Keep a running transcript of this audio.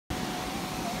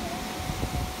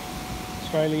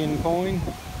Australian coin.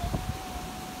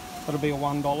 That'll be a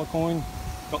 $1 coin.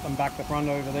 Got them back to front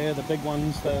over there. The big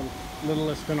ones, the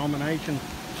littlest denomination.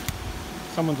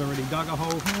 Someone's already dug a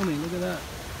hole for me, look at that.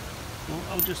 Well,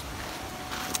 I'll just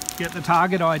get the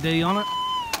target ID on it.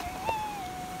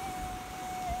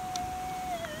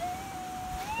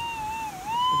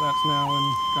 So that's now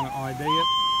going to ID it.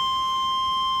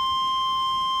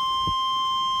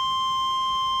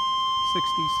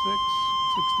 66,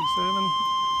 67.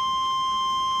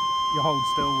 You hold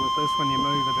still with this, when you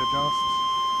move it adjusts.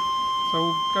 So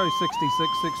we'll go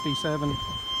 66, 67.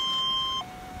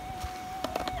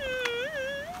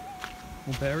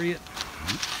 We'll bury it.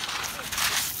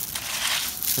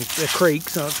 It's a creek,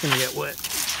 so it's going to get wet.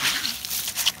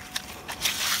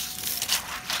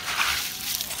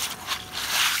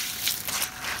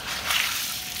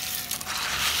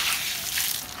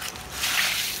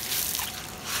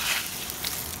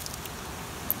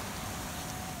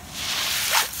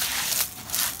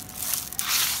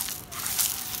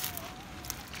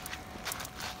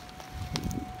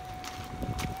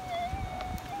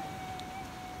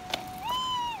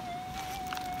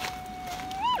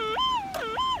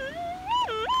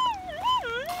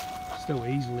 Still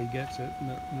easily gets it,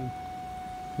 but we'll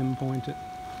pinpoint it.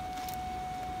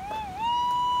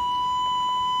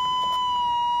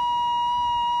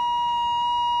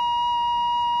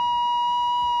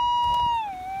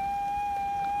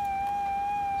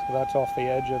 So that's off the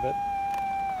edge of it.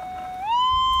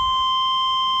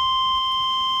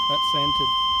 That's scented.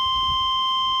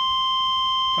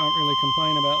 Can't really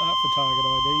complain about that for target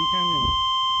ID, can you?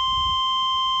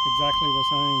 Exactly the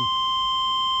same.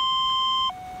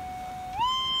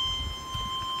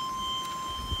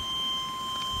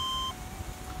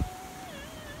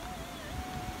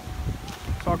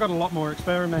 So I've got a lot more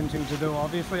experimenting to do,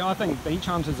 obviously. I think beach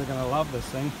hunters are going to love this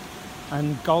thing.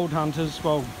 And gold hunters,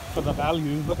 well, for the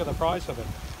value, look at the price of it.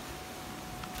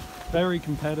 Very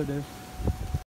competitive.